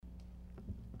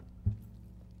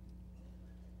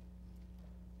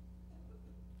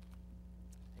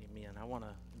I want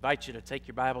to invite you to take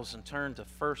your Bibles and turn to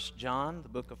 1 John, the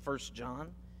book of 1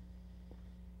 John.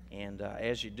 And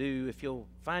as you do, if you'll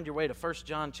find your way to 1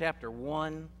 John chapter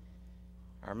 1,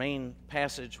 our main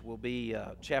passage will be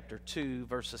chapter 2,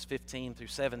 verses 15 through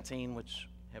 17, which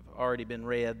have already been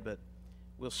read, but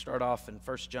we'll start off in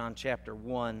 1 John chapter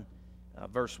 1,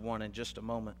 verse 1 in just a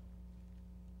moment.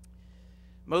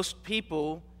 Most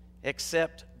people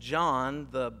except John,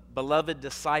 the beloved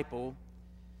disciple,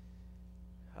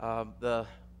 the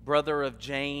brother of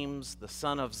James, the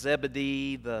son of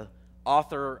Zebedee, the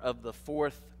author of the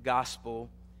fourth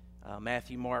gospel,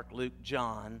 Matthew, Mark, Luke,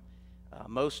 John.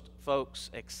 Most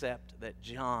folks accept that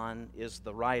John is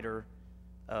the writer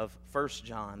of 1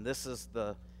 John. This is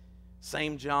the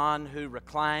same John who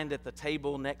reclined at the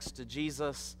table next to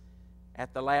Jesus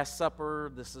at the Last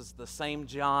Supper. This is the same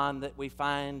John that we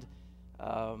find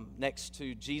next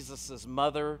to Jesus'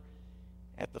 mother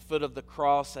at the foot of the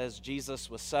cross as Jesus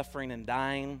was suffering and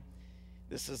dying.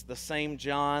 This is the same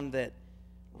John that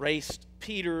raced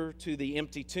Peter to the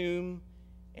empty tomb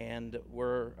and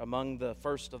were among the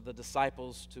first of the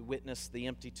disciples to witness the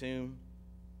empty tomb.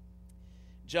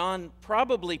 John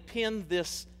probably penned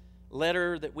this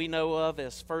letter that we know of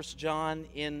as 1 John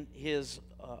in his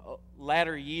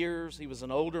latter years. He was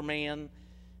an older man,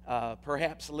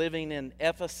 perhaps living in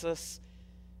Ephesus,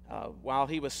 while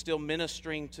he was still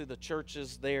ministering to the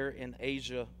churches there in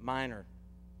Asia Minor.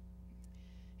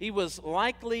 He was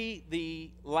likely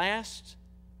the last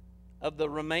of the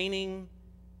remaining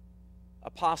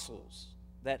apostles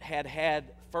that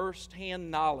had first-hand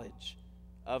knowledge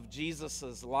of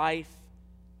Jesus' life,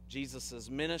 Jesus'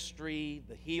 ministry,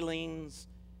 the healings,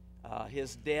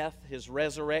 his death, his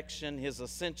resurrection, his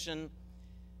ascension.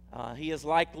 He is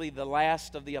likely the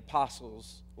last of the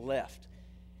apostles left.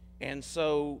 And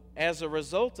so, as a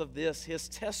result of this, his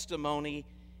testimony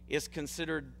is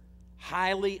considered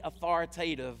highly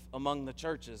authoritative among the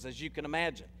churches, as you can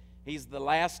imagine. He's the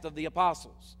last of the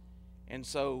apostles. And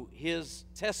so, his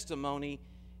testimony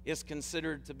is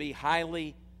considered to be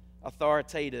highly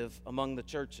authoritative among the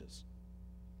churches.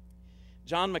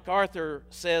 John MacArthur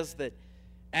says that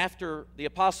after the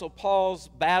Apostle Paul's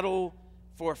battle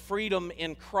for freedom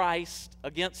in Christ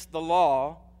against the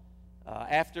law,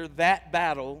 after that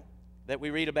battle that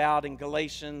we read about in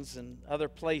Galatians and other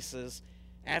places,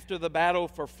 after the battle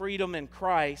for freedom in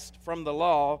Christ from the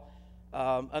law,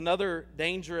 another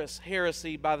dangerous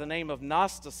heresy by the name of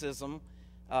Gnosticism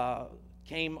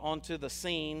came onto the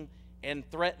scene and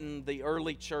threatened the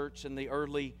early church and the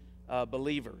early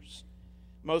believers.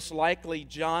 Most likely,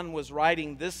 John was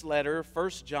writing this letter, 1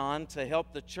 John, to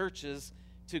help the churches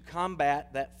to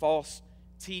combat that false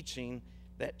teaching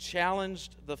that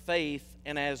challenged the faith,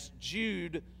 and as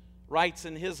Jude writes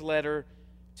in his letter,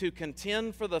 to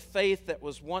contend for the faith that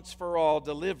was once for all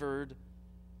delivered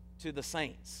to the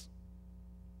saints.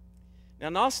 Now,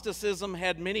 Gnosticism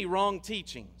had many wrong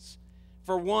teachings.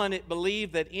 For one, it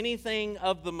believed that anything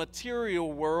of the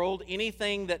material world,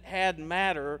 anything that had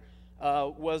matter,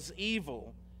 was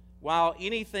evil, while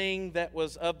anything that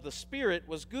was of the Spirit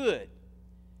was good.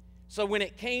 So when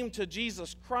it came to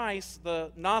Jesus Christ,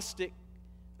 the Gnostic,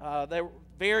 there were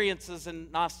variances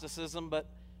in Gnosticism, but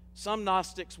some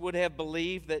Gnostics would have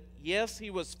believed that, yes, he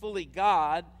was fully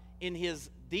God in his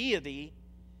deity,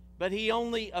 but he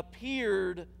only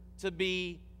appeared to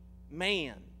be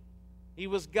man. He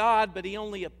was God, but he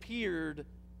only appeared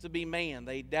to be man.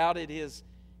 They doubted his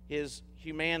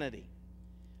humanity.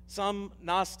 Some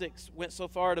Gnostics went so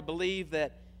far to believe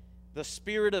that the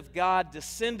Spirit of God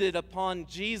descended upon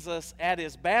Jesus at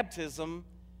his baptism,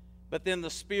 but then the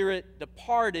Spirit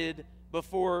departed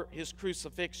before his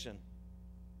crucifixion.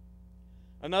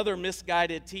 Another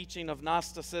misguided teaching of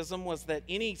Gnosticism was that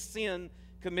any sin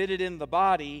committed in the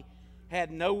body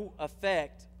had no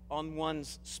effect on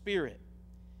one's spirit.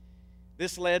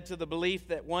 This led to the belief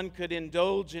that one could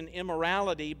indulge in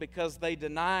immorality because they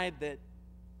denied that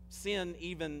sin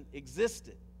even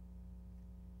existed.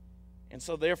 And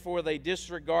so therefore they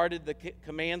disregarded the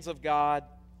commands of God,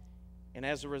 and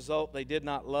as a result they did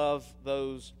not love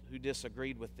those who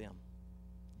disagreed with them.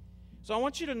 So I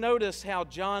want you to notice how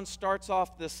John starts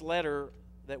off this letter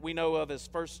that we know of as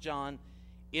 1 John.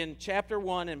 In chapter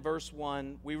 1 and verse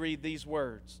 1, we read these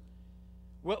words: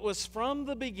 "What was from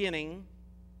the beginning,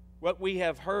 what we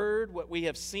have heard, what we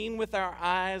have seen with our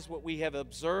eyes, what we have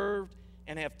observed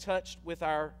and have touched with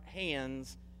our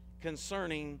hands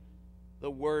concerning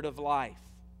the word of life."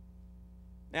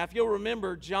 Now, if you'll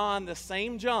remember, John, the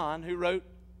same John who wrote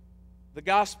the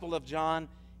Gospel of John,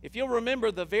 if you'll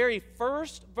remember, the very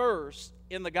first verse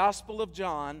in the Gospel of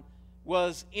John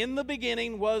was, "In the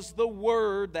beginning was the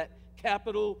Word," that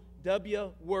capital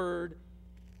W word,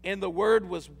 and the Word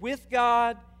was with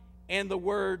God, and the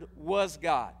Word was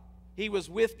God. He was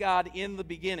with God in the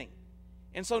beginning.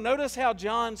 And so notice how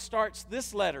John starts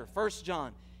this letter, 1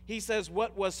 John. He says,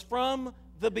 what was from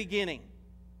the beginning.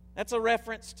 That's a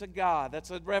reference to God.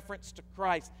 That's a reference to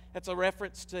Christ. That's a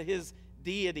reference to His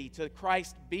deity, to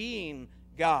Christ being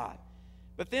God.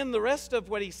 But then the rest of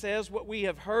what he says, what we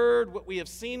have heard, what we have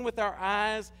seen with our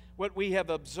eyes, what we have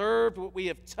observed, what we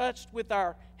have touched with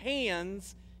our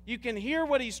hands, you can hear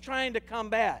what he's trying to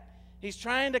combat. He's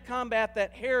trying to combat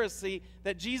that heresy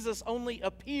that Jesus only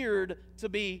appeared to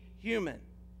be human.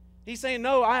 He's saying,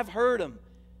 no, I've heard him.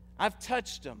 I've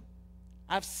touched him.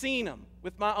 I've seen him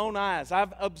with my own eyes.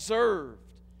 I've observed.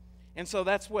 And so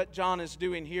that's what John is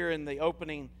doing here in the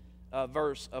opening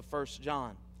verse of 1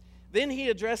 John. Then he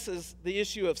addresses the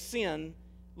issue of sin.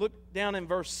 Look down in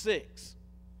verse 6.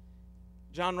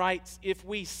 John writes, if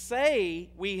we say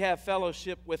we have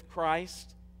fellowship with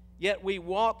Christ, yet we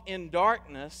walk in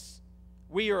darkness,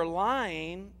 we are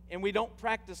lying and we don't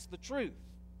practice the truth.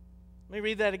 Let me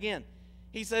read that again.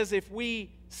 He says, if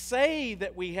we say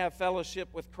that we have fellowship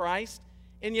with Christ,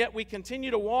 and yet we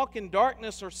continue to walk in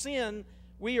darkness or sin,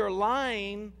 we are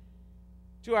lying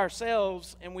to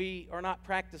ourselves and we are not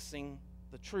practicing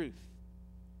the truth.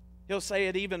 He'll say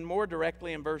it even more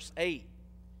directly in verse 8.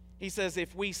 He says,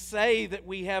 if we say that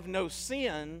we have no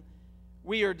sin,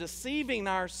 we are deceiving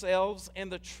ourselves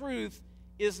and the truth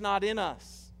is not in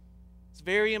us. It's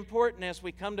very important as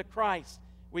we come to Christ,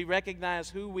 we recognize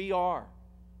who we are.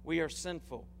 We are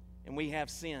sinful and we have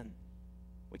sin.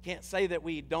 We can't say that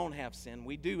we don't have sin.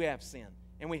 We do have sin,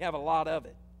 and we have a lot of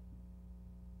it.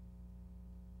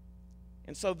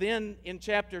 And so then in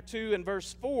chapter 2 and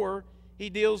verse 4, he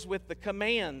deals with the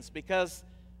commands, because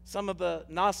some of the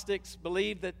Gnostics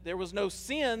believed that there was no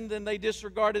sin, then they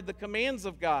disregarded the commands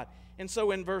of God. And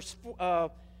so in verse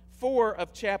 4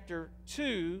 of chapter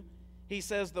 2, he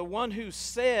says, the one who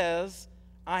says,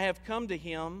 I have come to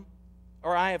him,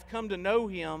 or I have come to know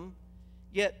him,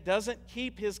 yet doesn't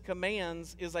keep his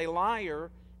commands is a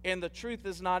liar, and the truth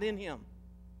is not in him.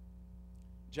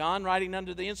 John, writing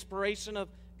under the inspiration of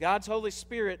God's Holy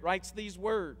Spirit, writes these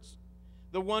words.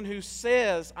 The one who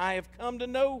says, I have come to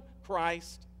know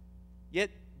Christ,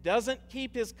 yet doesn't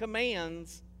keep his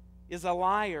commands is a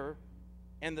liar,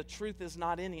 and the truth is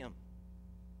not in him.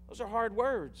 Those are hard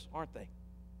words, aren't they?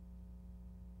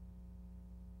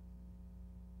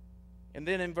 And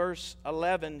then in verse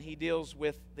 11, he deals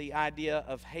with the idea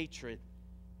of hatred,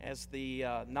 as the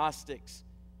Gnostics,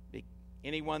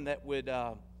 anyone that would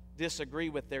disagree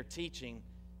with their teaching,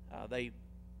 they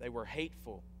were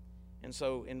hateful. And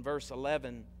so in verse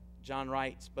 11, John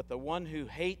writes, but the one who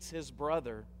hates his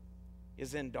brother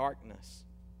is in darkness,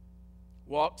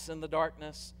 walks in the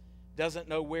darkness, doesn't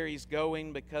know where he's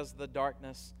going because the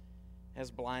darkness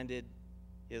has blinded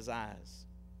his eyes.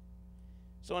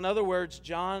 So in other words,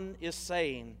 John is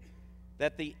saying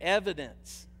that the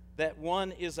evidence that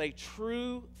one is a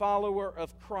true follower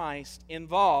of Christ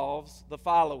involves the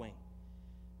following: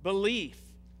 belief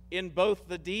in both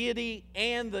the deity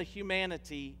and the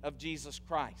humanity of Jesus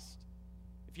Christ.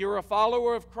 If you're a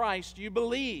follower of Christ, you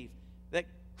believe that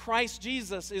Christ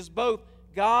Jesus is both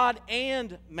God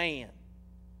and man.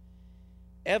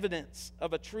 Evidence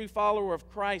of a true follower of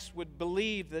Christ would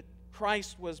believe that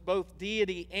Christ was both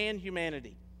deity and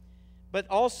humanity. But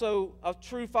also, a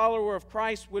true follower of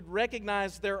Christ would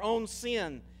recognize their own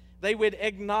sin. They would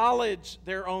acknowledge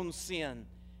their own sin,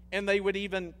 and they would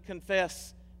even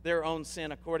confess their own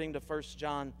sin, according to 1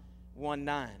 John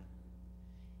 1:9.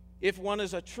 If one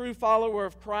is a true follower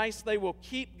of Christ, they will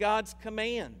keep God's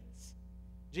commands.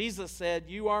 Jesus said,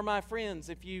 you are my friends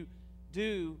if you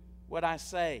do what I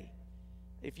say.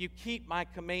 If you keep my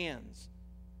commands,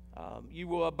 you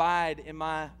will abide in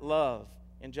my love,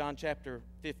 in John chapter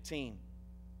 15.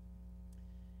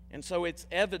 And so it's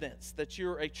evidence that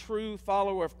you're a true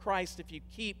follower of Christ if you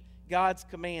keep God's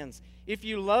commands. If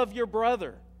you love your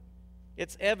brother,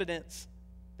 it's evidence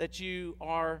that you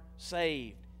are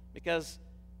saved. Because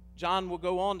John will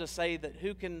go on to say that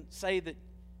who can say that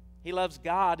he loves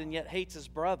God and yet hates his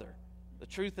brother? The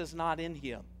truth is not in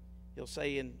him, he'll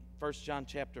say in 1 John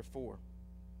chapter 4.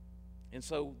 And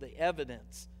so the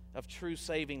evidence of true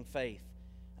saving faith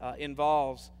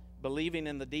involves believing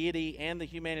in the deity and the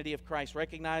humanity of Christ,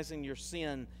 recognizing your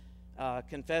sin,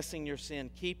 confessing your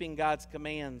sin, keeping God's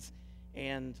commands,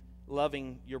 and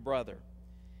loving your brother.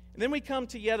 And then we come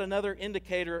to yet another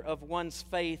indicator of one's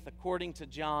faith according to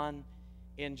John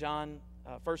in 1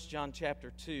 John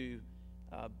chapter 2,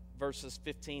 verses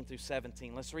 15 through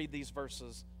 17. Let's read these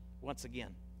verses once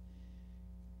again.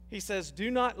 He says, do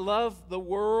not love the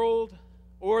world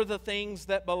or the things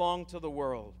that belong to the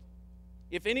world.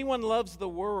 If anyone loves the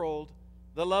world,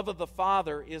 the love of the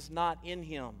Father is not in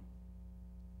him.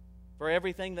 For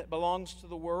everything that belongs to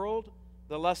the world,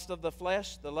 the lust of the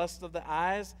flesh, the lust of the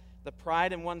eyes, the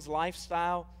pride in one's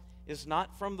lifestyle, is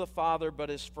not from the Father, but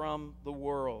is from the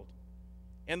world.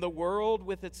 And the world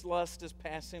with its lust is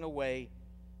passing away,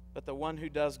 but the one who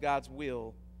does God's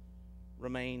will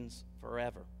remains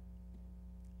forever.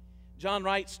 John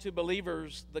writes to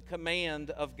believers the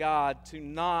command of God to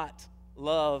not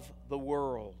love the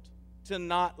world. To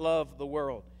not love the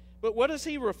world. But what is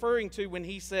he referring to when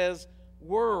he says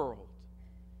world?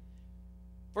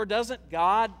 For doesn't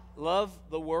God love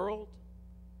the world?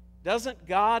 Doesn't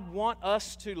God want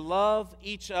us to love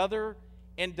each other?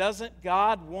 And doesn't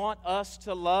God want us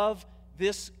to love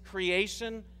this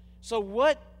creation? So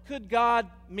what could God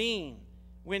mean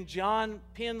when John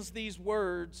pens these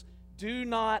words, do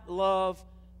not love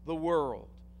the world?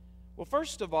 Well,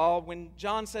 first of all, when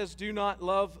John says do not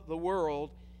love the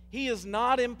world, he is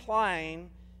not implying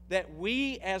that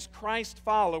we as Christ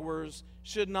followers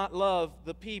should not love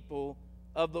the people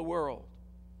of the world.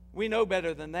 We know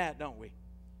better than that, don't we?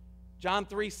 John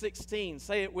 3:16,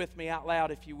 say it with me out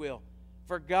loud if you will.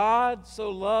 For God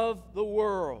so loved the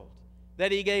world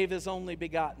that he gave his only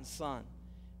begotten Son,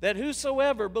 that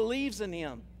whosoever believes in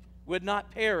him would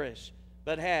not perish,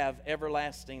 but have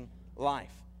everlasting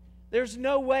life. There's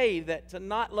no way that to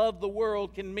not love the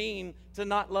world can mean to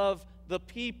not love the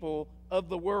people of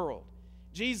the world.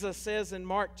 Jesus says in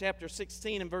Mark chapter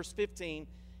 16 and verse 15,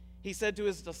 he said to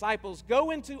his disciples,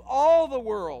 go into all the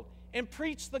world and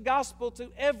preach the gospel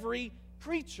to every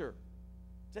creature.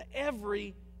 To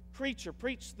every creature.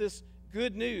 Preach this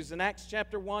good news. In Acts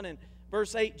chapter 1 and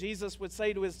verse 8, Jesus would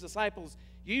say to his disciples,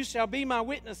 you shall be my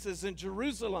witnesses in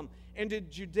Jerusalem and in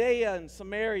Judea and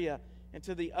Samaria and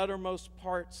to the uttermost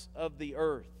parts of the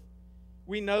earth.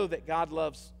 We know that God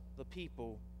loves the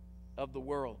people of the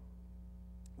world.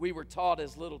 We were taught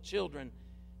as little children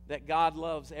that God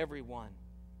loves everyone.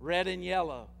 Red and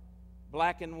yellow,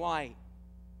 black and white,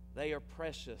 they are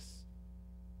precious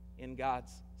in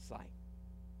God's sight.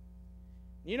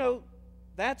 You know,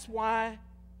 that's why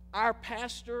our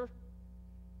pastor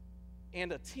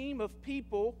and a team of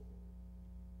people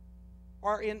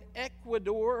are in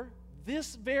Ecuador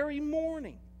this very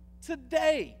morning.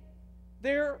 Today,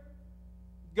 they're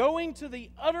going to the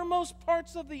uttermost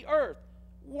parts of the earth.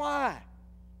 Why?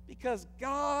 Because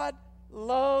God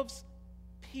loves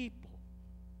people.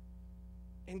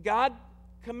 And God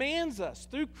commands us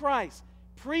through Christ,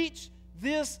 preach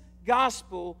this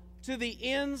gospel to the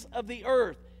ends of the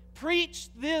earth. Preach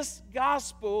this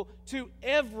gospel to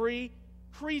every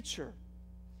creature.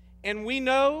 And we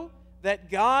know that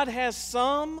God has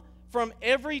some from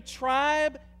every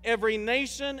tribe, every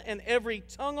nation, and every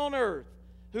tongue on earth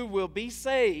who will be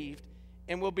saved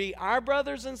and will be our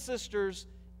brothers and sisters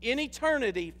in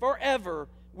eternity forever.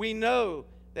 We know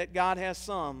that God has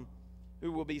some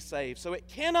who will be saved. So it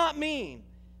cannot mean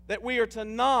that we are to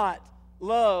not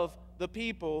love the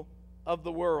people of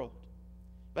the world.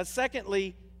 But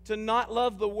secondly, to not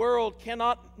love the world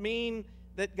cannot mean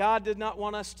that God did not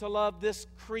want us to love this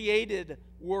created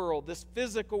world, this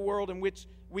physical world in which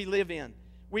we live in.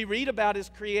 We read about his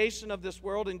creation of this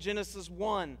world in Genesis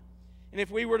 1. And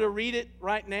if we were to read it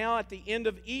right now, at the end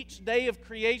of each day of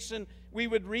creation, we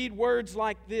would read words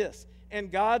like this.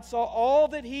 And God saw all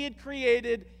that he had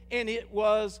created, and it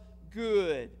was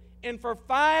good. And for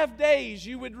 5 days,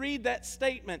 you would read that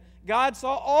statement. God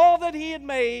saw all that he had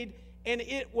made, and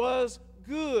it was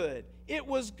good. It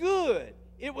was good.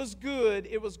 It was good.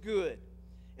 It was good.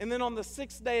 And then on the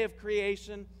 6th day of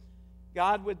creation,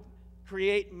 God would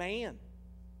create man.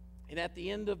 And at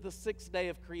the end of the 6th day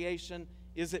of creation,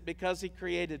 is it because he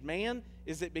created man?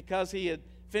 Is it because he had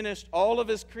finished all of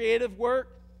his creative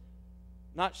work?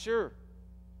 Not sure.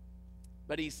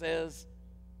 But he says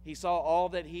he saw all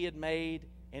that he had made,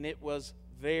 and it was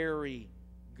very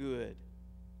good.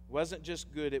 It wasn't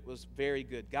just good, it was very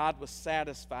good. God was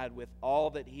satisfied with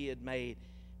all that he had made.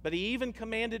 But he even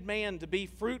commanded man to be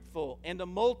fruitful and to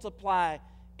multiply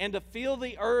and to fill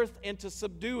the earth and to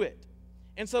subdue it.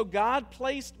 And so God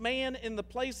placed man in the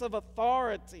place of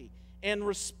authority and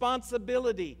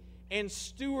responsibility and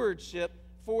stewardship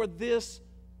for this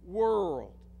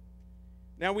world.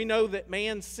 Now we know that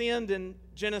man sinned in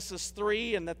Genesis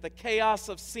 3 and that the chaos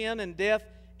of sin and death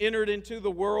entered into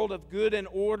the world of good and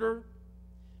order.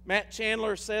 Matt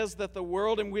Chandler says that the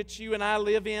world in which you and I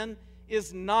live in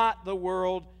is not the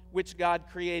world which God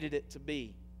created it to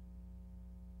be.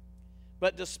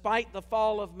 But despite the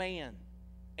fall of man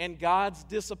and God's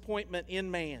disappointment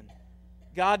in man,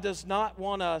 God does not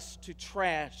want us to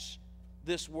trash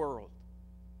this world.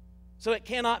 So it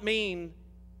cannot mean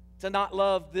to not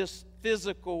love this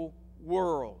physical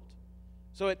world.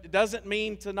 So it doesn't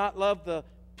mean to not love the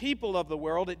people of the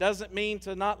world. It doesn't mean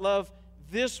to not love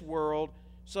this world.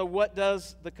 So what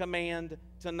does the command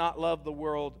to not love the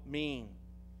world mean?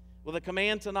 Well, the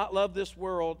command to not love this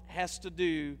world has to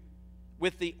do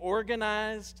with the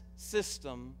organized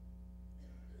system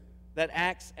that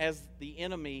acts as the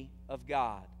enemy of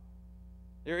God.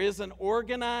 There is an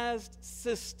organized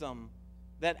system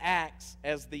that acts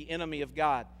as the enemy of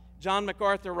God. John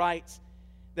MacArthur writes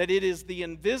that it is the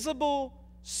invisible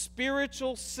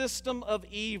spiritual system of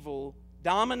evil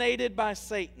dominated by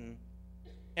Satan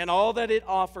and all that it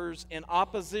offers in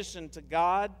opposition to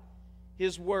God,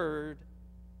 His Word,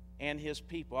 and His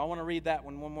people. I want to read that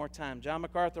one more time. John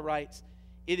MacArthur writes,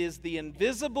 it is the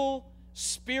invisible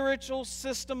spiritual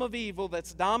system of evil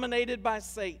that's dominated by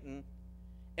Satan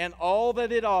and all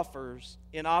that it offers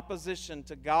in opposition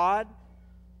to God,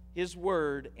 His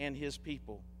Word, and His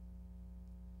people.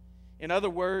 In other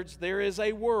words, there is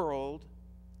a world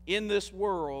in this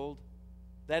world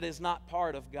that is not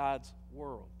part of God's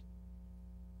world.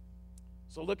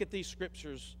 So look at these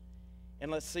scriptures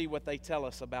and let's see what they tell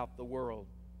us about the world.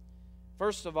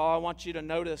 First of all, I want you to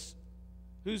notice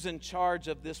who's in charge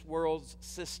of this world's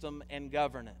system and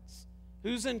governance.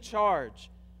 Who's in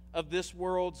charge of this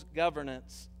world's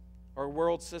governance or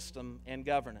world system and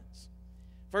governance?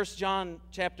 1 John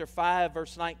chapter 5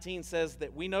 verse 19 says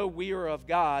that we know we are of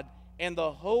God and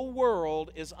the whole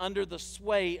world is under the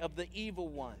sway of the evil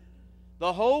one.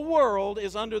 The whole world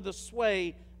is under the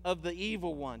sway of the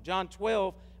evil one. John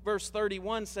 12 verse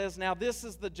 31 says, now this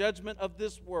is the judgment of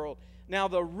this world. Now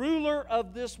the ruler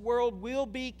of this world will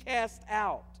be cast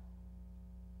out.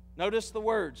 Notice the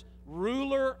words,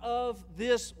 ruler of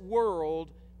this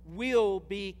world will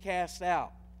be cast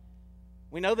out.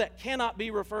 We know that cannot be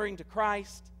referring to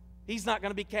Christ. He's not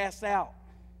going to be cast out.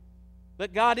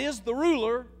 But God is the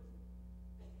ruler.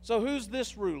 So who's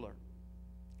this ruler?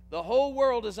 The whole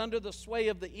world is under the sway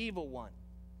of the evil one.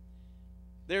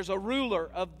 There's a ruler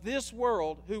of this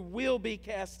world who will be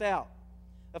cast out.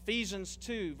 Ephesians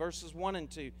 2, verses 1 and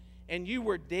 2. And you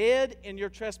were dead in your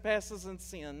trespasses and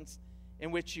sins,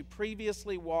 in which you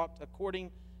previously walked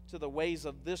according to the ways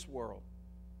of this world,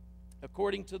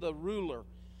 according to the ruler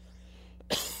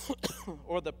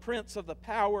or the prince of the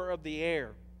power of the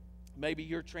air, maybe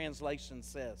your translation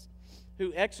says,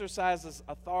 who exercises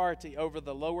authority over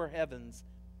the lower heavens,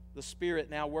 the spirit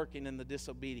now working in the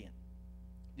disobedient.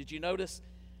 Did you notice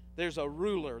there's a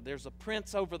ruler, there's a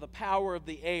prince over the power of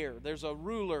the air, there's a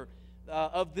ruler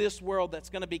of this world that's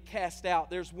going to be cast out.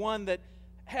 There's one that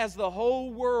has the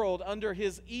whole world under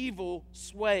his evil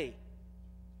sway.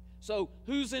 So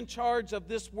who's in charge of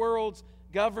this world's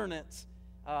governance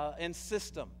and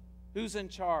system? Who's in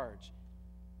charge?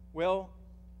 Well,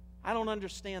 I don't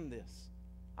understand this.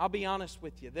 I'll be honest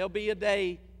with you. There'll be a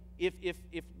day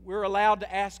if we're allowed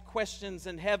to ask questions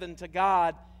in heaven to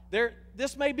God,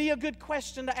 this may be a good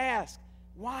question to ask.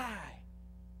 Why?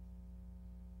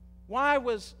 Why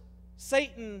was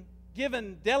Satan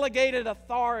given delegated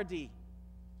authority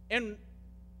and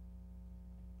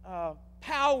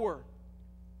power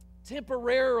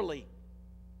temporarily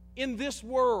in this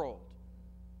world?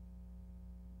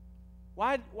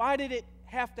 Why did it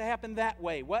have to happen that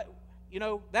way?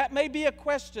 That may be a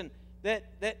question that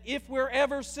if we're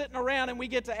ever sitting around and we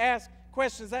get to ask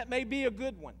questions, that may be a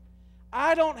good one.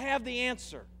 I don't have the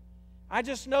answer. I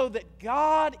just know that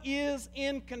God is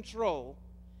in control.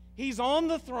 He's on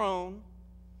the throne.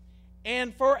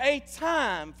 And for a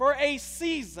time, for a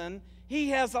season, He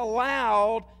has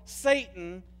allowed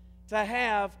Satan to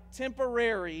have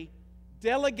temporary,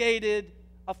 delegated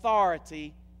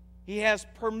authority. He has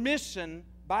permission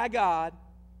by God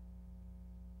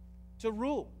to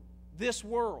rule this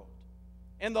world.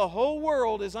 And the whole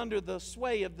world is under the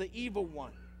sway of the evil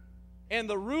one. And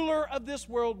the ruler of this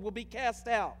world will be cast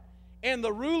out. And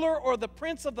the ruler or the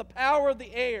prince of the power of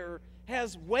the air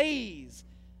has ways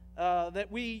that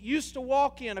we used to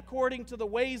walk in according to the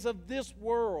ways of this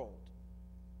world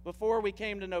before we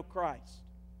came to know Christ.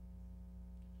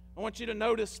 I want you to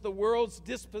notice the world's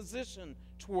disposition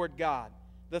toward God,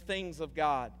 the things of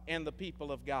God, and the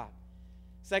people of God.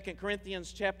 2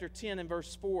 Corinthians chapter 10 and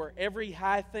verse 4, every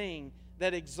high thing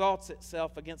that exalts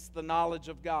itself against the knowledge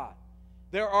of God.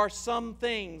 There are some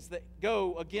things that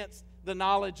go against the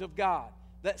knowledge of God,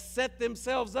 that set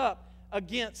themselves up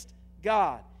against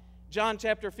God. John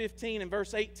chapter 15 and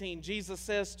verse 18, Jesus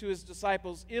says to His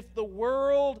disciples, if the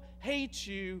world hates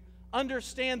you,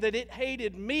 understand that it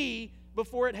hated me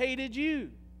before it hated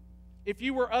you. If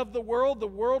you were of the world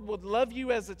would love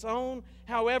you as its own.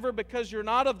 However, because you're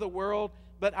not of the world,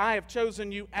 but I have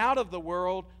chosen you out of the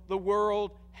world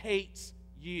hates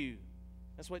you.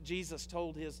 That's what Jesus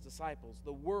told his disciples.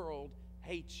 The world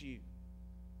hates you.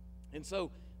 And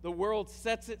so the world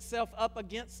sets itself up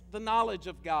against the knowledge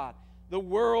of God. The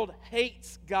world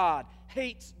hates God,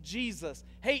 hates Jesus,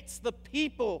 hates the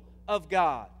people of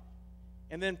God.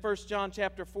 And then 1 John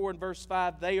chapter 4 and verse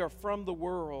 5, they are from the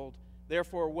world,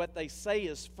 therefore what they say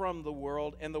is from the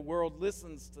world, and the world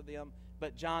listens to them.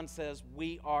 But John says,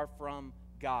 we are from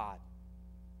God.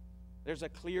 There's a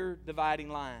clear dividing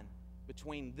line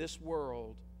between this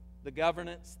world, the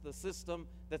governance, the system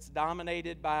that's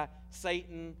dominated by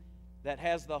Satan, that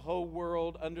has the whole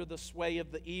world under the sway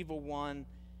of the evil one.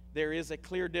 There is a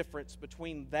clear difference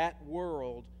between that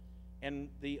world and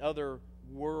the other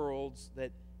worlds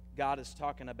that God is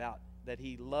talking about, that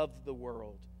He loved the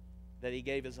world, that He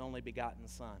gave His only begotten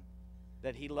Son,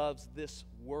 that He loves this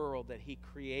world that He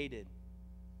created.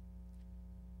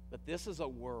 But this is a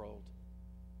world,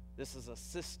 this is a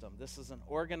system, this is an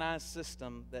organized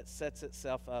system that sets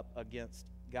itself up against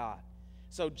God.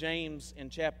 So James in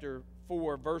chapter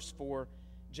 4, verse 4,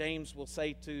 James will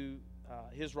say to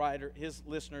his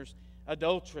listeners,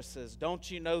 adulteresses,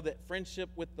 don't you know that friendship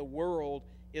with the world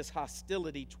is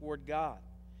hostility toward God?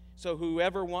 So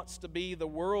whoever wants to be the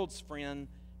world's friend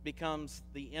becomes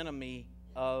the enemy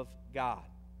of God.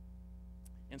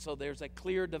 And so there's a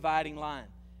clear dividing line.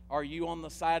 Are you on the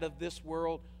side of this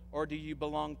world, or do you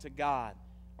belong to God?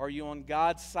 Are you on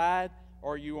God's side,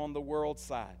 or are you on the world's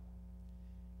side?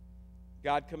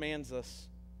 God commands us,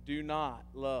 do not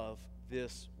love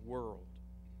this world.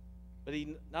 But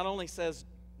He not only says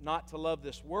not to love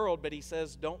this world, but He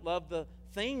says don't love the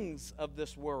things of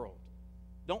this world.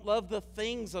 Don't love the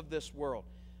things of this world.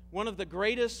 One of the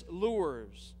greatest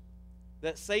lures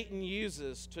that Satan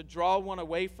uses to draw one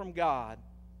away from God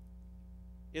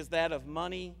is that of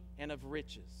money and of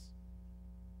riches.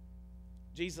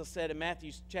 Jesus said in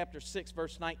Matthew chapter 6,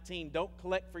 verse 19, don't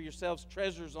collect for yourselves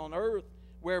treasures on earth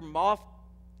where moth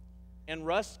and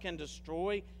rust can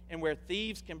destroy and where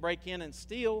thieves can break in and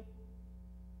steal.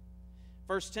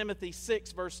 1 Timothy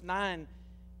 6, verse 9,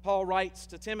 Paul writes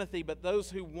to Timothy, but those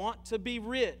who want to be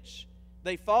rich,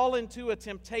 they fall into a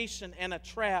temptation and a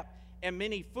trap, and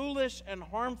many foolish and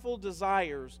harmful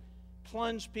desires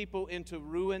plunge people into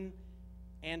ruin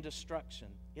and destruction.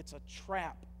 It's a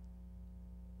trap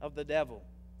of the devil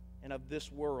and of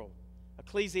this world.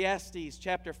 Ecclesiastes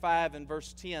chapter 5 and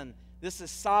verse 10, this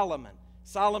is Solomon.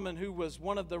 Solomon, who was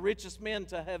one of the richest men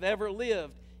to have ever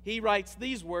lived, he writes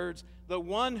these words, the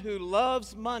one who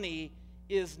loves money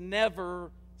is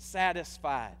never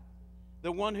satisfied.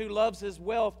 The one who loves his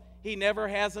wealth, he never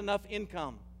has enough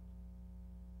income.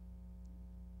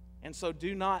 And so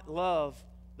do not love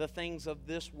the things of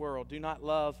this world. Do not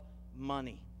love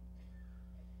money.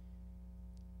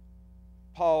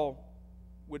 Paul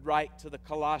would write to the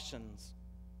Colossians.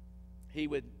 He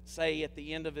would say at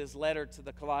the end of his letter to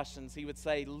the Colossians, he would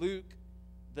say, Luke,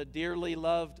 the dearly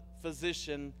loved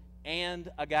physician, and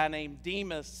a guy named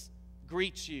Demas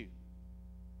greets you.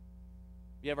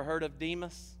 You ever heard of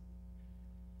Demas?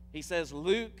 He says,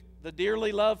 Luke, the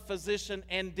dearly loved physician,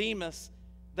 and Demas,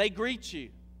 they greet you.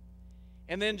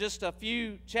 And then just a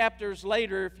few chapters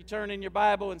later, if you turn in your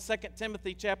Bible in 2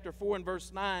 Timothy chapter 4 and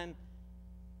verse 9,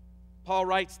 Paul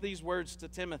writes these words to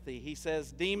Timothy. He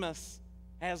says, Demas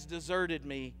has deserted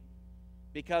me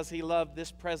because he loved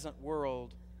this present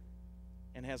world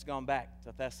and has gone back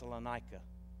to Thessalonica.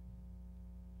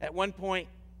 At one point,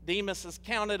 Demas is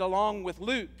counted along with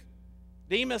Luke.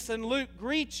 Demas and Luke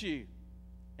greet you.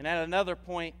 And at another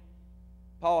point,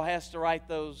 Paul has to write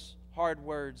those hard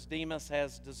words, Demas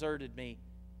has deserted me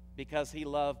because he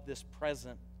loved this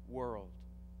present world.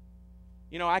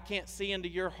 You know, I can't see into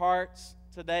your hearts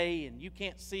today, and you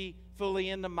can't see fully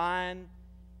into mine.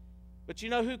 But you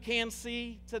know who can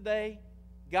see today?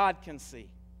 God can see.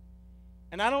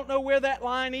 And I don't know where that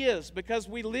line is, because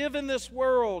we live in this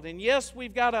world, and yes,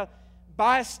 we've got to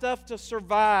buy stuff to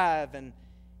survive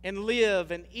and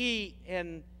live and eat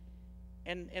and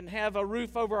have a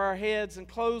roof over our heads and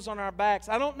clothes on our backs.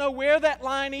 I don't know where that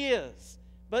line is,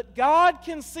 but God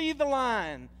can see the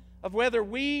line of whether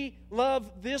we love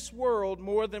this world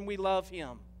more than we love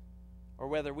Him, or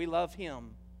whether we love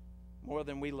Him more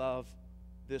than we love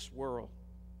this world.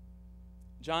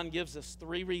 John gives us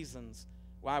 3 reasons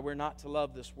why we're not to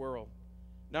love this world.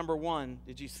 Number 1,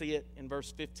 did you see it in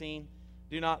verse 15?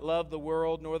 Do not love the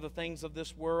world nor the things of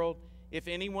this world. If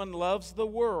anyone loves the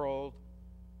world,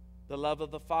 the love of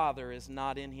the Father is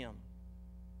not in him.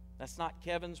 That's not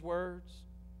Kevin's words.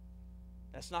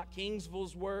 That's not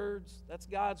Kingsville's words. That's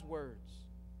God's words.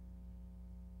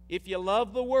 If you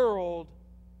love the world,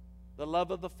 the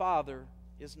love of the Father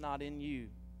is not in you.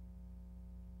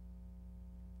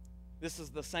 This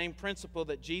is the same principle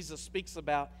that Jesus speaks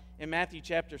about in Matthew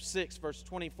chapter 6, verse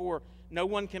 24. No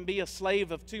one can be a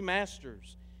slave of two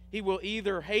masters. He will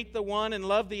either hate the one and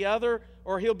love the other,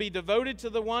 or he'll be devoted to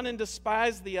the one and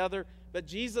despise the other. But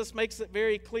Jesus makes it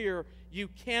very clear, you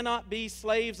cannot be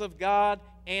slaves of God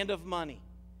and of money.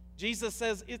 Jesus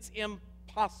says it's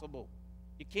impossible.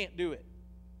 You can't do it.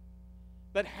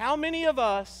 But how many of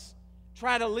us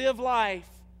try to live life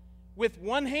with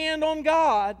one hand on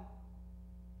God,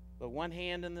 but one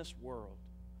hand in this world?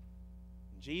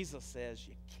 Jesus says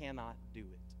you cannot do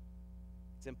it.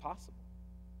 It's impossible.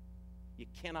 You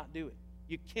cannot do it.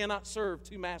 You cannot serve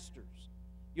two masters.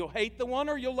 You'll hate the one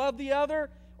or you'll love the other,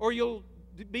 or you'll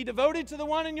be devoted to the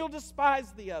one and you'll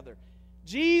despise the other.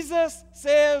 Jesus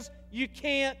says you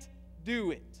can't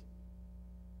do it.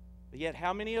 But yet,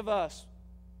 how many of us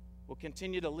will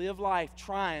continue to live life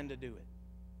trying to do it?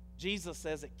 Jesus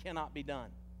says it cannot be done.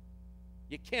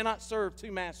 You cannot serve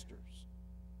two masters.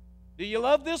 Do you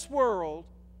love this world,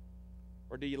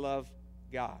 or do you love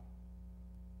God?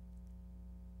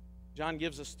 John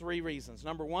gives us three reasons.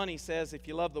 Number one, he says, if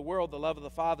you love the world, the love of the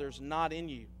Father is not in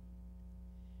you.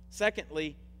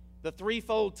 Secondly, the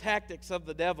threefold tactics of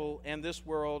the devil and this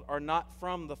world are not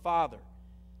from the Father.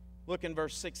 Look in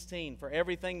verse 16. For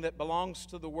everything that belongs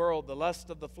to the world, the lust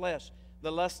of the flesh,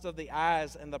 the lust of the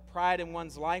eyes, and the pride in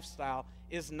one's lifestyle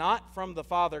is not from the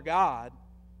Father God,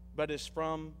 but is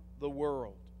from the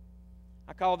world.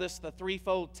 I call this the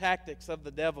threefold tactics of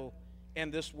the devil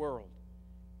and this world.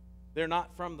 They're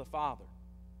not from the Father.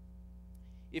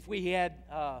 If we had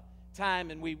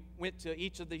time and we went to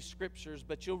each of these scriptures,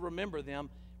 but you'll remember them.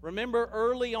 Remember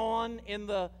early on in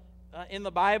the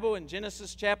Bible, in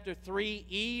Genesis chapter 3,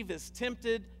 Eve is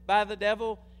tempted by the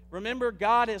devil. Remember,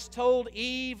 God has told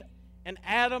Eve and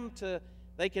Adam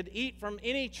they could eat from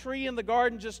any tree in the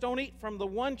garden, just don't eat from the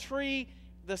one tree.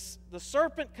 The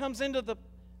serpent comes into the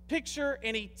picture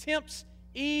and he tempts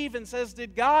Eve and says,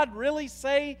 did God really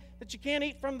say that you can't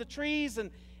eat from the trees?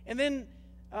 And then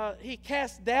he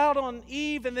casts doubt on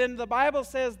Eve, and then the Bible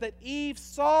says that Eve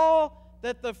saw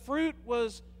that the fruit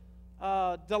was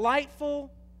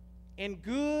delightful and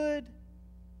good.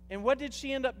 And what did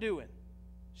she end up doing?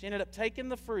 She ended up taking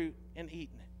the fruit and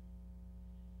eating it.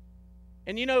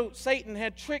 And you know, Satan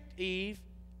had tricked Eve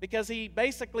because he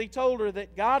basically told her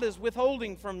that God is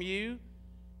withholding from you.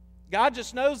 God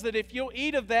just knows that if you'll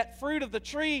eat of that fruit of the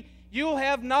tree, you'll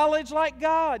have knowledge like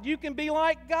God. You can be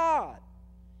like God.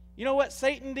 You know what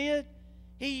Satan did?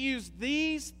 He used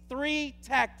these three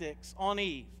tactics on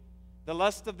Eve: the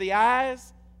lust of the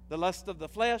eyes, the lust of the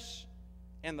flesh,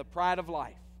 and the pride of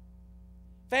life.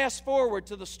 Fast forward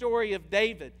to the story of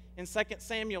David in 2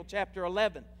 Samuel chapter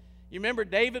 11. You remember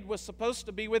David was supposed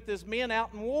to be with his men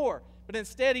out in war, but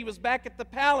instead he was back at the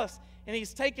palace, and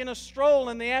he's taking a stroll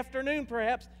in the afternoon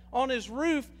perhaps on his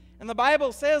roof, and the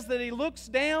Bible says that he looks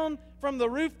down from the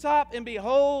rooftop, and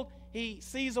behold, he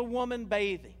sees a woman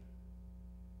bathing.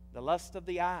 The lust of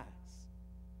the eyes.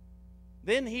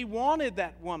 Then he wanted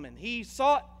that woman. He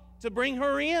sought to bring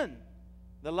her in.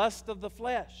 The lust of the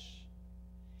flesh.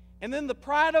 And then the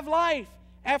pride of life.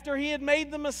 After he had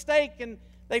made the mistake and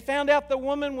they found out the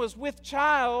woman was with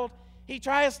child, he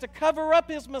tries to cover up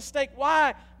his mistake.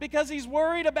 Why? Because he's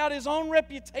worried about his own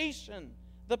reputation.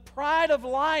 The pride of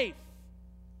life.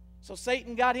 So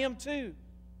Satan got him too,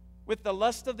 with the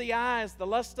lust of the eyes, the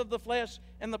lust of the flesh,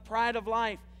 and the pride of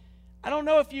life. I don't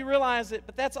know if you realize it,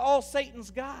 but that's all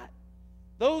Satan's got.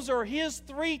 Those are his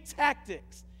three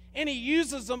tactics. And he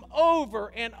uses them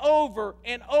over and over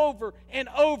and over and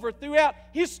over throughout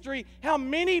history. How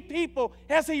many people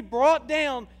has he brought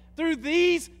down through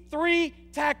these three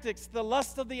tactics? The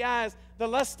lust of the eyes, the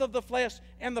lust of the flesh,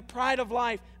 and the pride of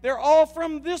life. They're all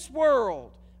from this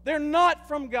world. They're not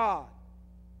from God.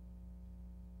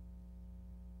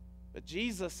 But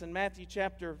Jesus in Matthew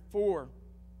chapter 4,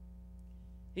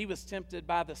 he was tempted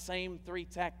by the same three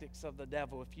tactics of the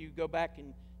devil. If you go back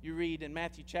and you read in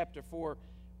Matthew chapter 4,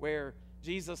 where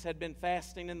Jesus had been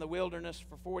fasting in the wilderness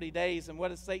for 40 days, and what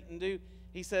does Satan do?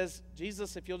 He says,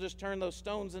 Jesus, if you'll just turn those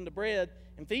stones into bread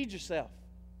and feed yourself.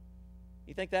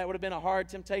 You think that would have been a hard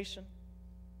temptation?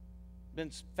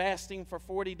 Been fasting for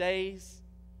 40 days?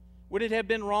 Would it have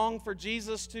been wrong for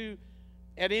Jesus to,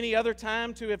 at any other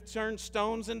time, to have turned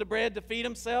stones into bread to feed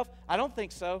himself? I don't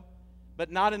think so.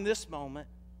 But not in this moment.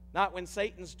 Not when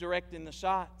Satan's directing the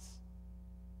shots.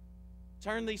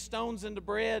 Turn these stones into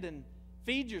bread and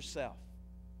feed yourself.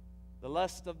 The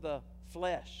lust of the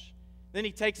flesh. Then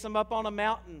he takes them up on a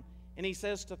mountain and he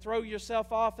says to throw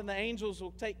yourself off and the angels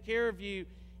will take care of you.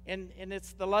 And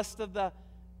it's the lust of the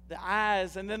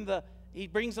eyes. And then he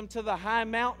brings them to the high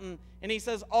mountain, and he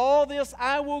says, all this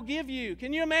I will give you.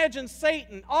 Can you imagine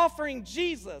Satan offering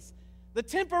Jesus the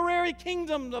temporary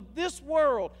kingdom of this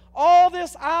world? All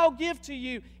this I'll give to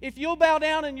you if you'll bow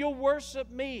down and you'll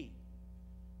worship me.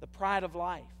 The pride of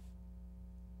life.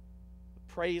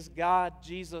 Praise God,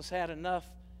 Jesus had enough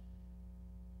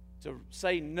to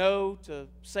say no to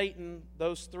Satan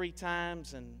those 3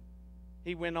 times, and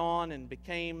he went on and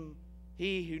became,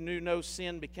 he who knew no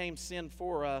sin became sin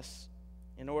for us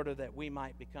in order that we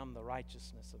might become the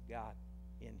righteousness of God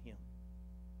in him.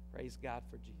 Praise God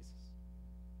for Jesus.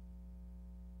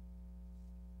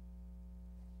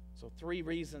 So 3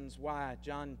 reasons why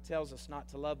John tells us not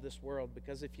to love this world,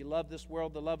 because if you love this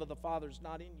world, the love of the Father is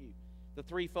not in you. The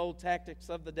threefold tactics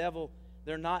of the devil,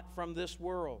 they're not from this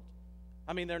world.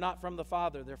 They're not from the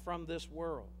Father, they're from this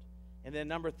world. And then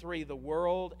number 3, the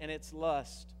world and its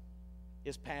lust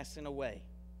is passing away,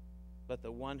 but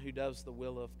the one who does the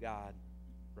will of God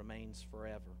remains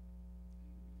forever.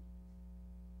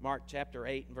 Mark chapter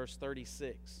 8 and verse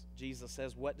 36, Jesus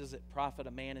says, what does it profit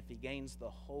a man if he gains the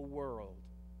whole world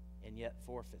and yet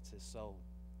forfeits his soul?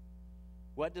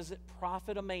 What does it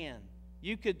profit a man?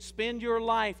 You could spend your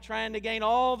life trying to gain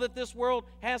all that this world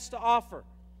has to offer.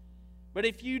 But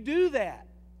if you do that,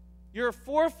 you're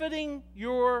forfeiting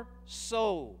your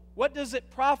soul. What does it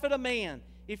profit a man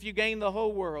if you gain the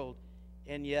whole world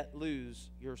and yet lose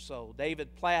your soul?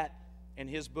 David Platt, in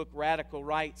his book Radical,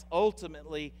 writes,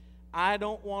 ultimately, I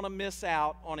don't want to miss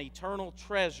out on eternal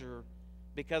treasure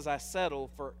because I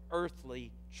settle for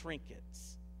earthly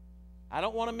trinkets. I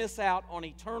don't want to miss out on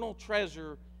eternal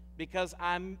treasure because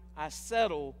I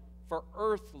settle for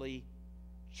earthly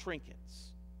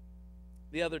trinkets.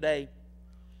 The other day,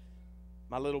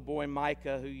 my little boy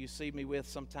Micah, who you see me with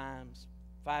sometimes,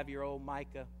 5-year-old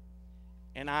Micah,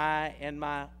 and I and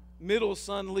my middle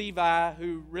son Levi,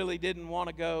 who really didn't want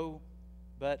to go,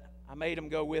 but I made him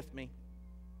go with me,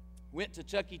 went to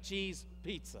Chuck E. Cheese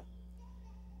Pizza.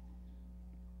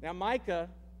 Now Micah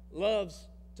loves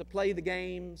to play the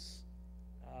games.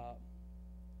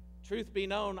 Truth be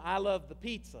known, I love the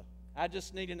pizza. I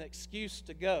just need an excuse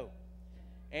to go.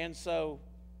 And so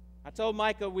I told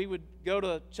Micah we would go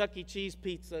to Chuck E. Cheese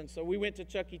Pizza, and so we went to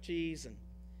Chuck E. Cheese, and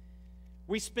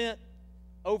we spent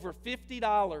over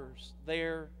 $50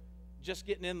 there just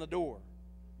getting in the door.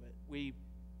 But we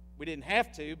didn't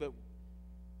have to, but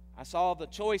I saw the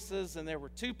choices, and there were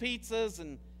 2 pizzas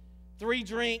and 3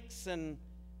 drinks and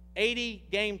 80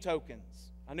 game tokens.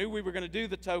 I knew we were going to do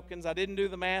the tokens. I didn't do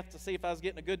the math to see if I was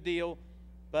getting a good deal,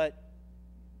 but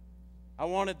I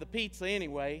wanted the pizza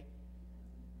anyway.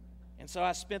 And so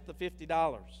I spent the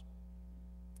 $50.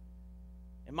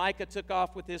 And Micah took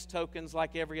off with his tokens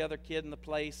like every other kid in the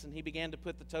place, and he began to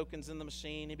put the tokens in the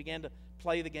machine. He began to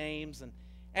play the games. And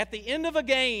at the end of a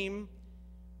game,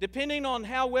 depending on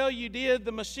how well you did,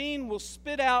 the machine will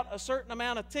spit out a certain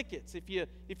amount of tickets. If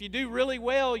you do really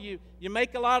well, you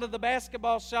make a lot of the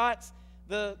basketball shots,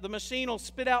 the machine will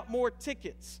spit out more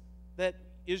tickets that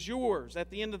is yours at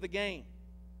the end of the game.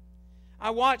 I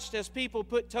watched as people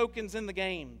put tokens in the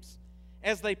games,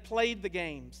 as they played the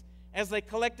games, as they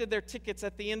collected their tickets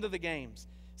at the end of the games.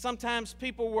 Sometimes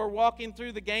people were walking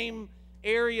through the game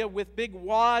area with big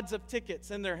wads of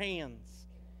tickets in their hands.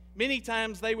 Many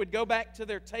times they would go back to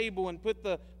their table and put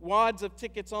the wads of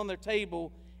tickets on their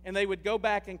table, and they would go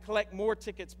back and collect more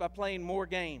tickets by playing more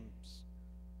games.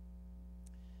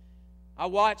 I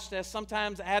watched as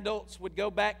sometimes adults would go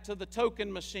back to the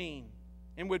token machine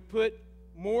and would put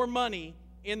more money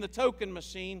in the token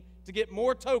machine to get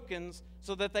more tokens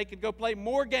so that they could go play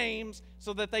more games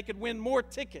so that they could win more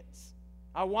tickets.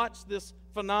 I watched this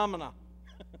phenomena.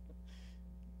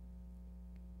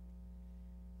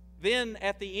 Then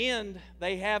at the end,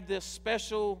 they have this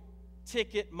special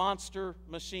ticket monster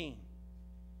machine.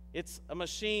 It's a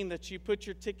machine that you put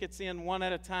your tickets in one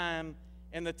at a time,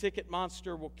 and the ticket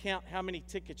monster will count how many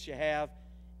tickets you have,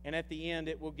 and at the end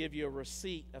it will give you a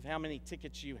receipt of how many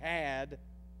tickets you had,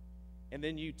 and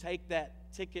then you take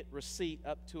that ticket receipt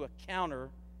up to a counter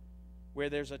where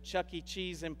there's a Chuck E.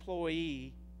 Cheese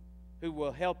employee who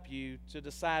will help you to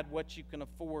decide what you can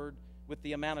afford with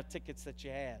the amount of tickets that you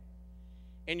had.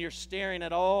 And you're staring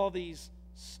at all the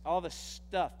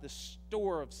stuff, the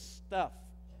store of stuff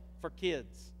for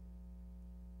kids.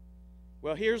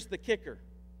 Well, here's the kicker.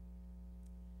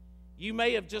 You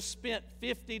may have just spent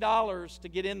 $50 to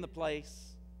get in the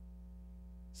place.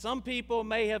 Some people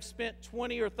may have spent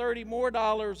 $20 or $30 more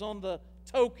on the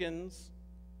tokens.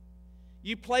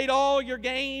 You played all your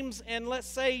games, and let's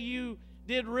say you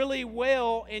did really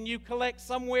well and you collect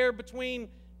somewhere between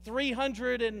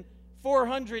 300 and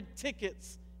 400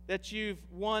 tickets that you've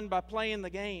won by playing the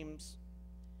games.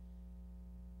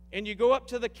 and you go up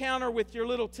to the counter with your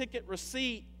little ticket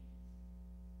receipt,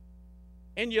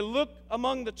 and you look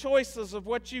among the choices of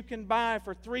what you can buy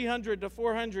for 300 to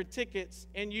 400 tickets,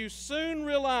 and you soon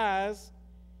realize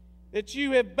that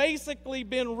you have basically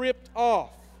been ripped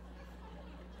off.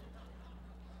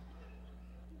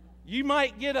 You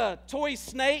might get a toy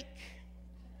snake.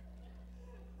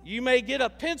 You may get a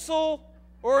pencil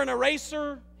or an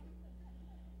eraser.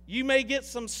 You may get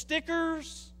some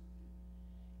stickers.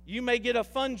 You may get a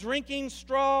fun drinking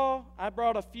straw. I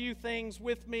brought a few things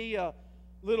with me, a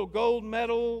little gold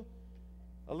medal,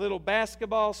 a little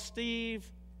basketball Steve,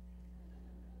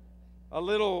 a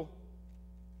little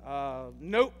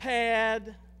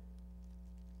notepad,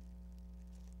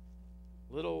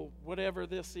 little whatever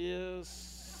this is,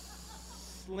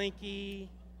 slinky.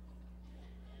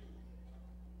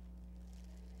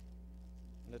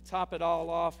 And to top it all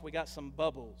off, we got some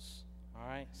bubbles. All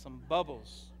right, some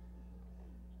bubbles.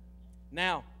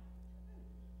 Now,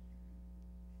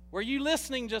 were you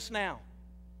listening just now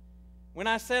when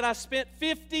I said I spent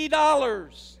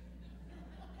 $50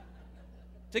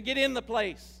 to get in the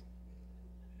place?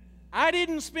 I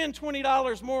didn't spend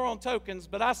 $20 more on tokens,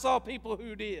 but I saw people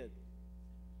who did.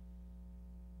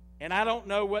 And I don't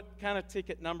know what kind of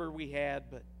ticket number we had,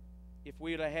 but if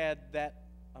we would have had that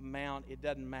amount, it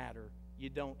doesn't matter. You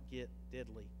don't get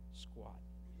diddly squat.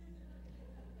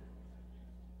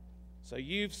 So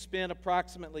you've spent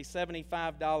approximately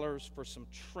 $75 for some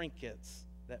trinkets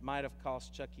that might have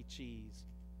cost Chuck E. Cheese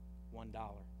 $1.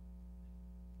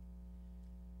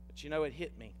 But you know, it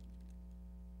hit me.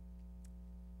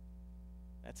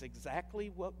 That's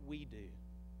exactly what we do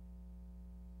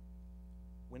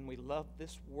when we love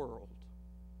this world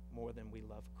more than we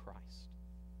love Christ.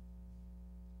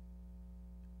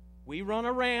 We run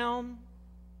around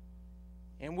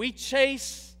and we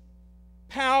chase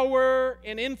power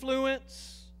and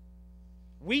influence.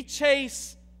 We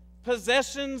chase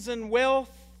possessions and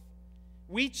wealth.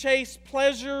 We chase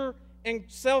pleasure and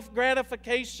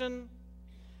self-gratification.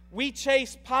 We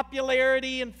chase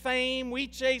popularity and fame. We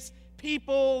chase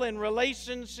people and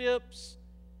relationships.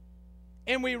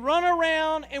 And we run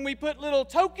around and we put little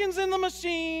tokens in the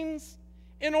machines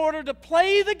in order to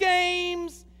play the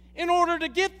games, in order to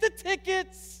get the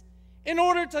tickets, in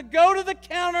order to go to the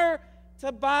counter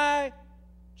to buy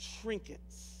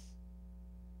trinkets.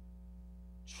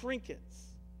 Trinkets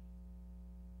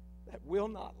that will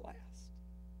not last.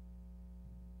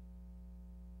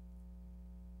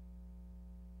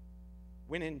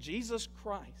 When in Jesus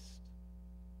Christ,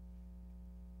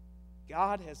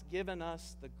 God has given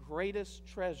us the greatest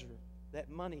treasure that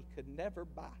money could never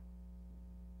buy.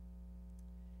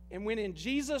 And when in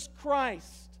Jesus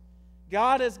Christ,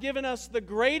 God has given us the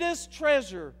greatest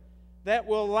treasure that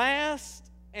will last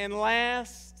and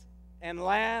last and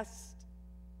last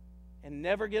and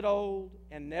never get old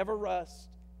and never rust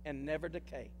and never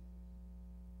decay.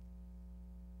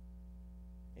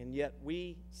 And yet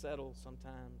we settle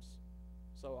sometimes,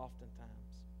 so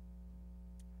oftentimes,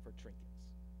 for trinkets.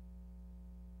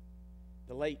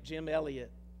 The late Jim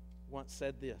Elliot once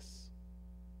said this: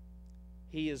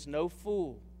 "He is no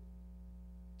fool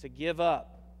to give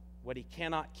up what he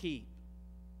cannot keep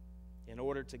in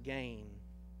order to gain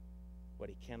what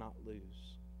he cannot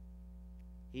lose."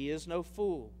 He is no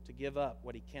fool to give up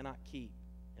what he cannot keep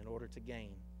in order to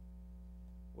gain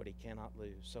what he cannot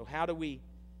lose. So how do we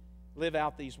live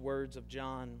out these words of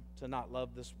John to not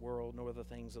love this world nor the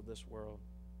things of this world?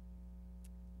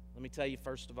 Let me tell you,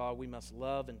 first of all, we must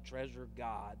love and treasure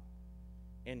God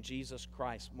and Jesus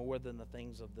Christ more than the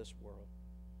things of this world.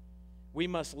 We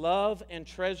must love and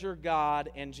treasure God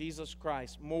and Jesus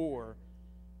Christ more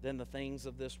than the things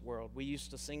of this world. We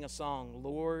used to sing a song,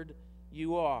 "Lord,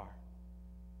 you are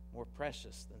more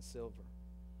precious than silver.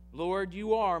 Lord,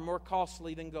 you are more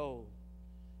costly than gold.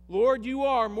 Lord, you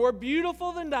are more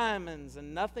beautiful than diamonds,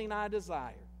 and nothing I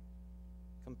desire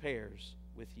compares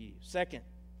with you." Second,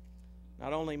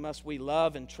 not only must we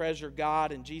love and treasure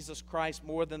God and Jesus Christ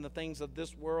more than the things of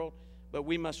this world, but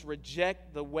we must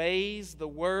reject the ways, the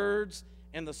words,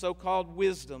 and the so-called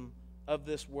wisdom of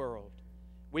this world.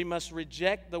 We must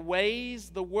reject the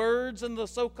ways, the words, and the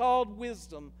so-called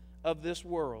wisdom of this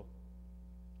world.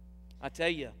 I tell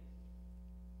you,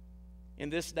 in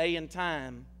this day and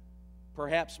time,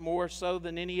 perhaps more so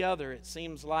than any other, it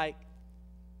seems like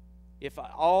if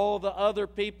all the other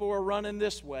people are running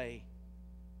this way,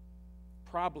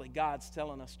 probably God's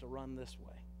telling us to run this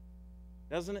way.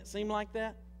 Doesn't it seem like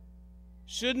that?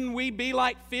 Shouldn't we be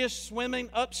like fish swimming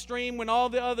upstream when all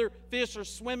the other fish are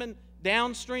swimming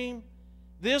downstream?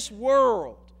 This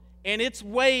world and its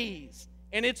ways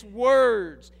and its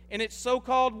words and its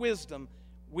so-called wisdom,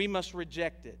 we must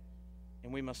reject it.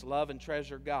 And we must love and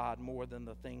treasure God more than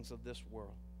the things of this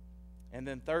world. And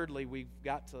then thirdly, we've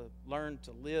got to learn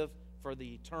to live for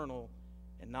the eternal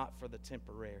and not for the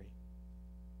temporary.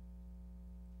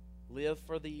 Live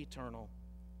for the eternal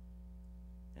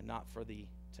and not for the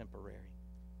temporary.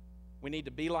 We need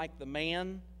to be like the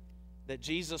man that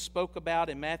Jesus spoke about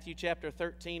in Matthew chapter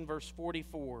 13, verse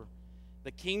 44.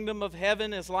 The kingdom of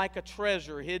heaven is like a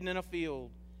treasure hidden in a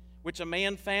field, which a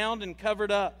man found and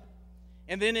covered up.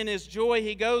 And then in his joy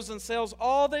he goes and sells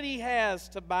all that he has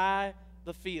to buy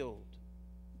the field.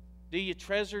 Do you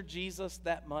treasure Jesus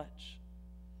that much?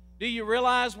 Do you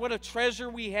realize what a treasure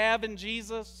we have in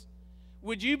Jesus?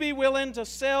 Would you be willing to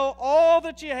sell all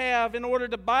that you have in order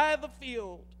to buy the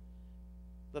field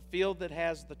that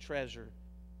has the treasure?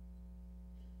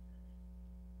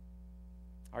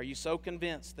 Are you so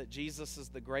convinced that Jesus is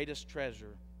the greatest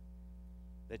treasure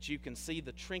that you can see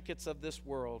the trinkets of this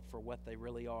world for what they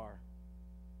really are?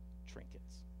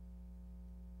 Trinkets.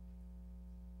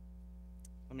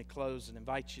 Let me close and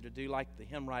invite you to do like the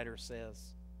hymn writer says.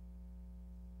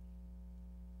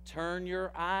 Turn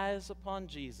your eyes upon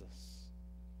Jesus.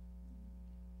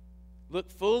 Look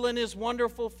full in His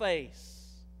wonderful face,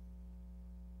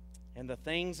 and the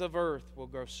things of earth will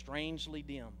grow strangely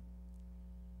dim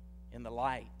in the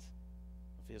light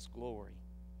of His glory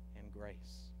and grace.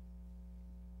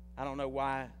 I don't know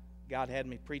why God had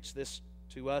me preach this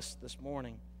to us this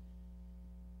morning.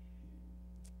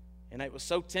 And it was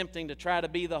so tempting to try to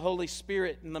be the Holy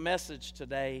Spirit in the message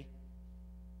today.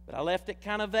 But I left it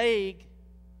kind of vague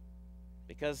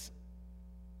because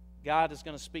God is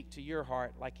going to speak to your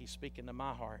heart like He's speaking to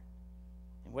my heart.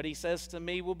 And what He says to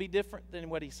me will be different than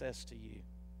what He says to you.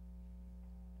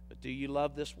 But do you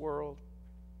love this world?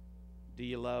 Do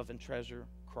you love and treasure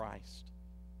Christ?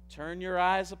 Turn your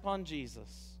eyes upon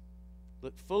Jesus.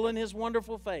 Look full in His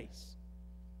wonderful face.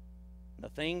 And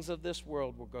the things of this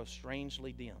world will grow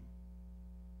strangely dim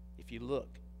if you look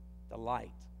the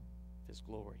light of His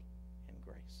glory and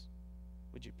grace.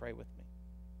 Would you pray with me?